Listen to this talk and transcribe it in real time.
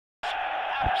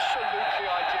Absolutely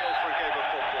ideal for a game of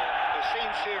football. The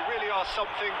scenes here really are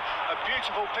something. A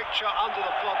beautiful picture under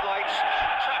the floodlights.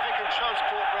 Traffic and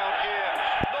transport round here,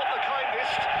 not the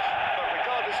kindest, but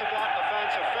regardless of that, the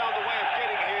fans have found a way of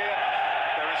getting here.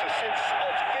 There is a sense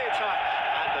of theatre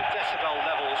and the decibel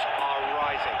levels are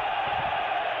rising.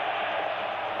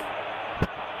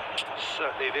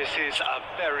 Certainly this is a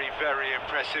very, very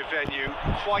impressive venue.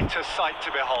 Quite a sight to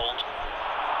behold.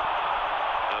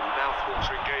 A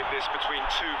mouth-watering game this between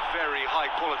two very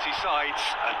high-quality sides.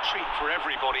 A treat for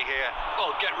everybody here.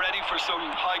 Well, get ready for some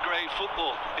high-grade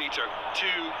football, Peter.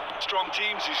 Two strong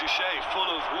teams, as you say, full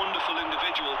of wonderful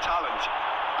individual talent.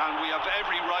 And we have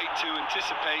every right to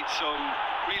anticipate some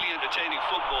really entertaining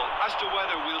football. As to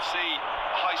whether we'll see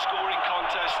a high-scoring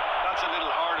contest, that's a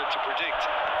little harder to predict.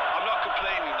 I'm not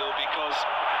complaining, though, because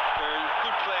there are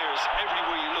good players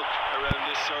everywhere you look around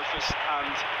this surface,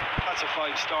 and that's a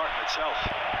fine start in itself.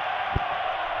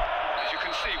 As you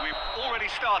can see, we've already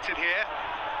started here.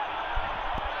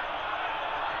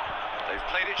 They've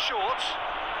played it short.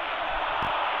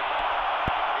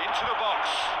 Into the box.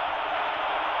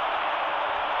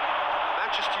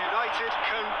 Manchester United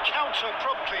can counter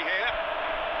promptly here.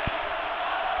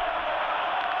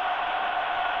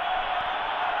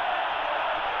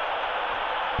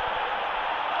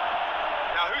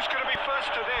 Who's going to be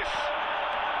first to this?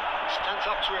 Stands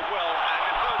up to it well and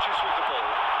emerges with the ball.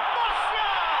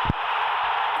 Martial!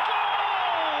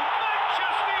 Goal!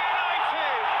 Manchester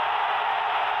United!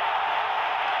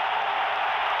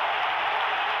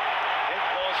 It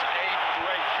was a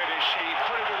great finish. He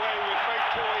put it away with great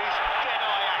poise,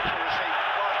 dead-eye accuracy.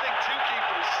 Well, I think two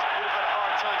keepers would have had a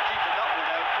hard time keeping that one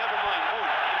out, never mind one.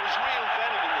 There was real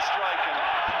venom in the strike and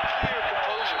clear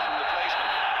composure from the placement.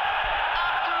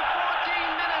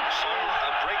 So,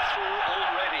 a breakthrough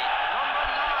already. Number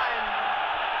 9,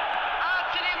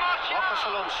 Marcos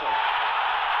Alonso.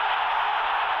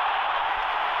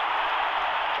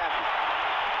 Gavi.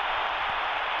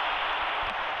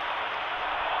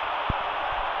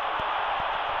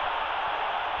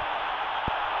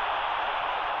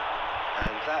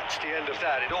 And that's the end of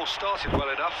that. It all started well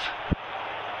enough.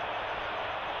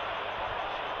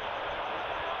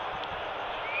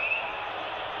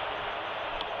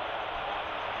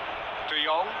 De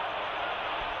Jong.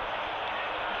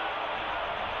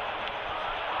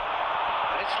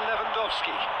 And it's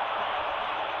Lewandowski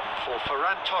for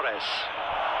Ferran Torres.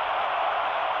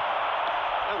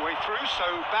 No way through,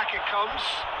 so back it comes.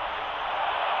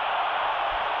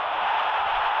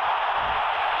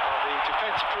 Well, the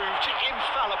defence proved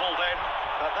infallible then,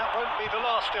 but that won't be the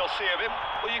last they'll see of him.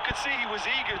 Well, you could see he was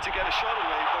eager to get a shot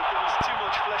away, but there was too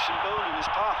much flesh and bone in his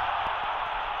path.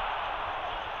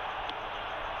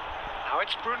 Now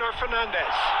it's Bruno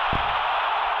Fernandes.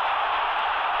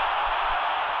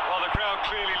 Well, the crowd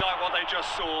clearly like what they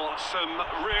just saw. Some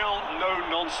real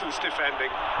no-nonsense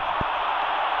defending.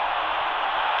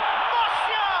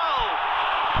 Martial!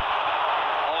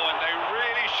 Oh, and they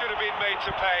really should have been made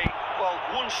to pay. Well,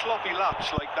 one sloppy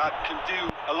lapse like that can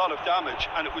do a lot of damage,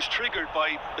 and it was triggered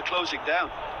by the closing down.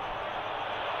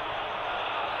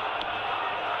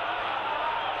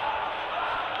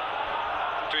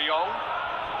 De Jong.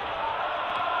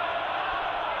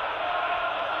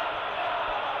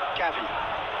 Gavi.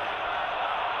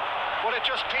 Well, it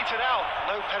just petered out.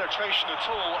 No penetration at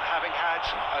all, having had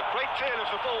a great deal of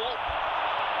the ball.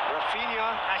 Rafinha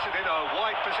has it in a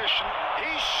wide position.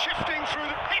 He's shifting through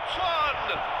the... Hits one!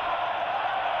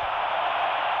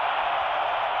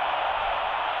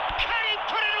 Can he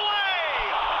put it away?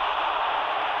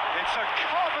 It's a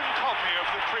carbon copy of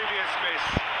the previous miss.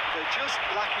 They're just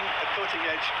lacking a cutting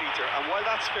edge, Peter, and while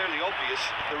that's fairly obvious,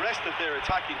 the rest of their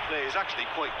attacking play is actually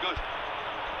quite good.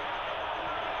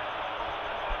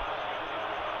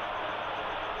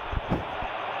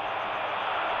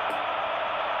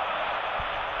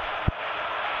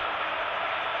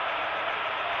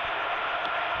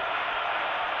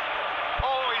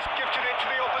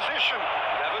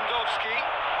 Lewandowski,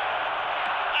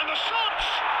 and the shot,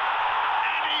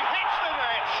 and he hits the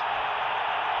net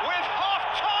with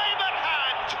half-time at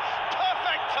hand.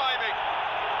 Perfect timing.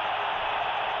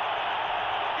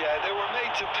 Yeah, they were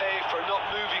made to pay for not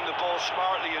moving the ball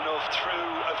smartly enough through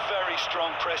a very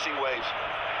strong pressing wave.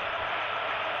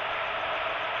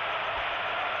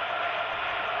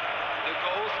 the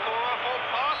goal scorer for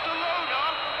Barcelona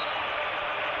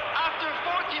after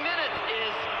 40 minutes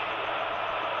is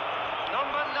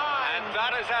number 9. And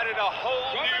that has added a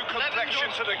whole new complexion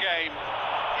to the game.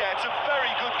 Yeah, it's a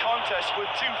very good contest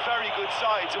with two very good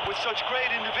sides, and with such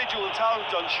great individual talent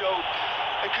on show,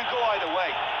 it could go either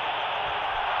way.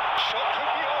 Shot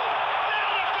could be on. Now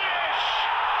the finish!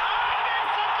 And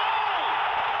it's a goal!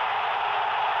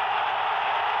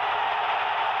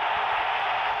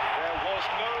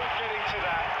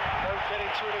 get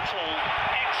into it at all.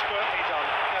 Expertly done.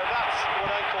 Now that's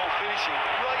what I call finishing,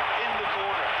 right in the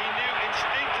corner. He knew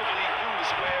instinctively who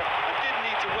was where and didn't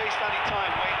need to waste any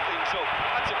time weighing things up.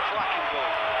 That's a cracking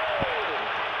goal.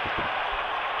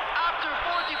 After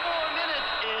 44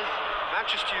 minutes is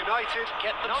Manchester United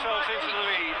get themselves Number into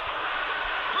the 8. lead.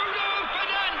 Bruno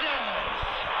Fernandes.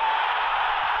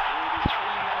 Maybe 3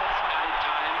 minutes added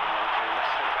time. Okay,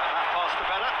 let's think about that. Pass the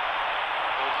better.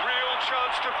 A real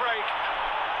chance to break.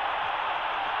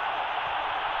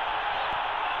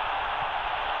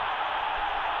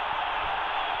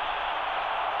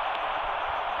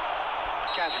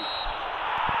 Gavi.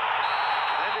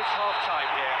 And it's half-time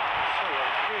here. So a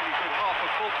really good half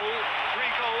of football. 3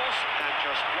 goals and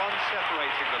just 1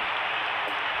 separating them.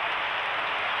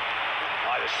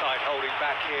 Either side holding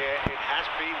back here. It has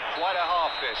been quite a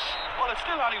half, this. Well, it's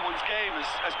still anyone's game,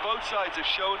 as both sides have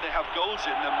shown they have goals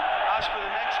in them. As for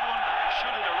the next one,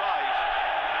 should it arrive,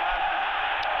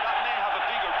 that may have a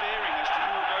bigger bearing as to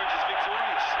who emerges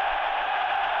victorious.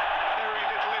 Very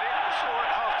little in it. The score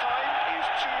at half-time is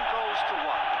 2 goals to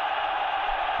 1.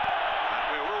 And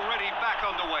we're already back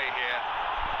underway here.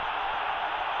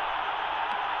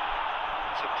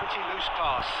 It's a pretty loose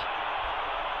pass.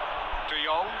 De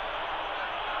Jong.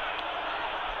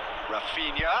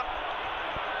 Rafinha.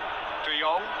 De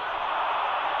Jong.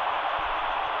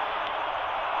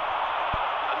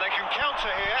 And they can counter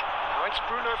here. Now it's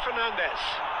Bruno Fernandes.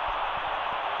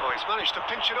 Oh, he's managed to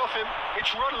pinch it off him.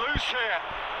 It's run loose here.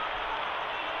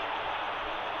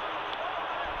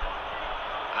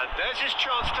 And there's his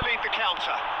chance to lead the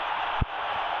counter.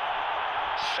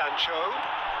 Sancho.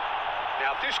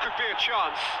 Now this could be a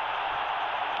chance.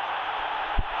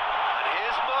 And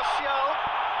here's Martial.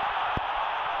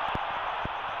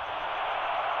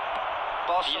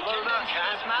 Barcelona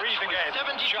can breathe again.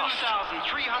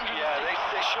 72,300. Yeah, they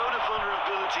showed a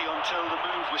vulnerability until the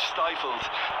move was stifled.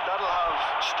 That'll have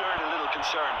stirred a little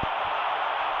concern.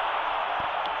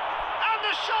 And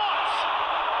the shot!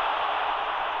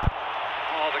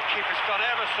 Oh, the keeper's done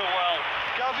ever so well.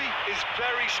 Gavi is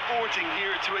very sporting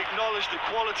here to acknowledge the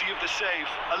quality of the save.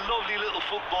 A lovely little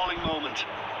footballing moment.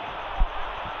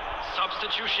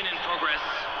 Substitution in progress.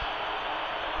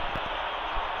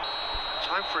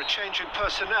 Time for a change in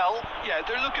personnel. Yeah,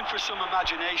 they're looking for some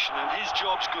imagination, and his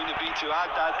job's going to be to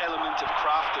add that element of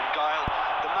craft and guile.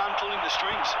 The man pulling the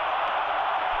strings.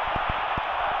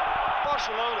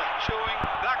 Barcelona showing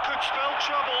that could spell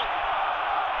trouble.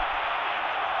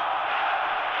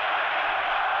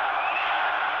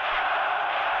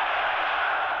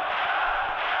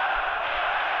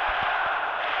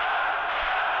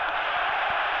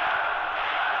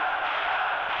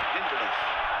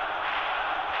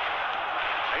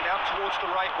 Towards the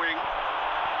right wing.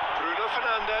 Bruno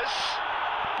Fernandes.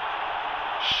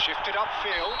 Shifted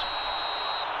upfield.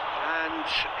 And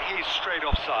he's straight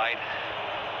offside.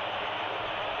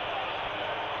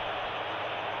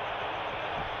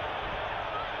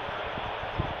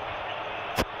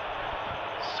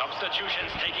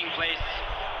 Substitutions taking place.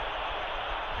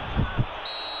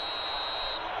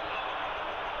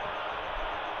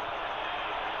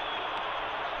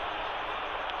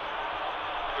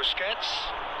 Busquets.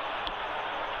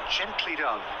 Gently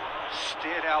done.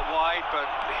 Steered out wide, but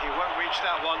he won't reach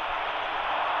that one.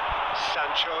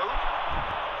 Sancho.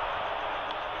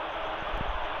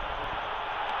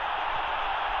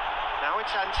 Now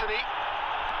it's Anthony.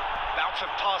 Bout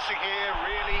of passing here,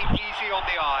 really easy on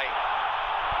the eye.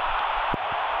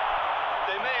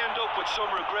 They may end up with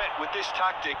some regret with this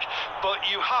tactic, but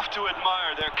you have to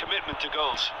admire their commitment to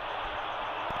goals.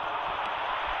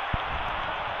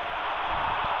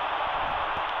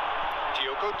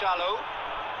 Diogo Dalot.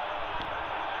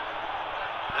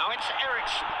 Now it's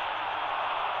Ericsson.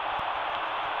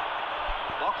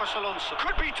 Marcos Alonso.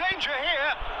 Could be danger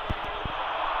here.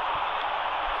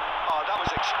 Oh, that was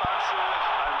expansive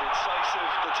and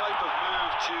incisive. The type of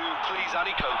move to please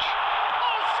any coach.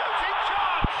 Oh, shooting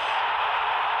chance!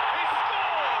 He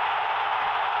scored!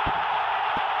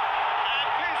 And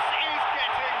this is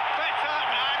getting better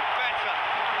and better.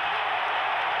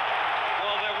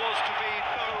 Well, there was to be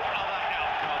no other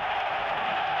outcome.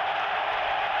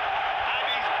 And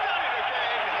he's done it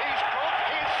again. He's got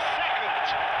his second.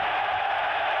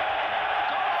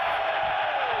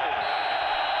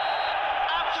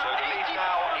 After So the lead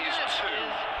now is 2.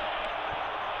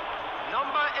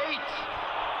 Number 8,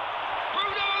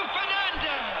 Bruno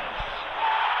Fernandes.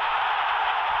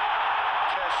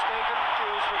 Ter Stegen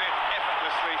deals with it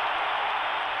effortlessly.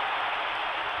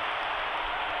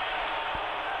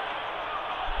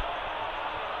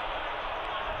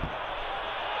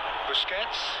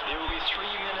 Busquets. There will be 3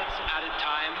 minutes added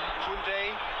time.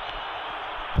 Koundé.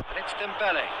 And it's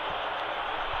Dembele.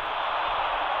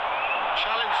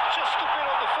 Challenge just a bit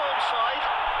on the firm side.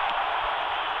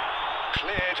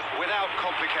 Cleared without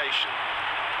complication.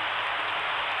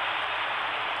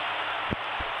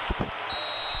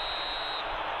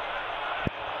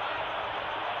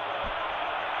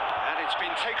 And it's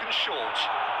been taken short.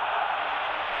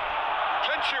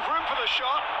 Plenty of room for the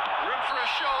shot. Room for a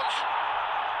shot.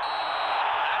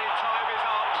 And time is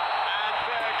up. And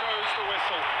there goes the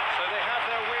whistle. So the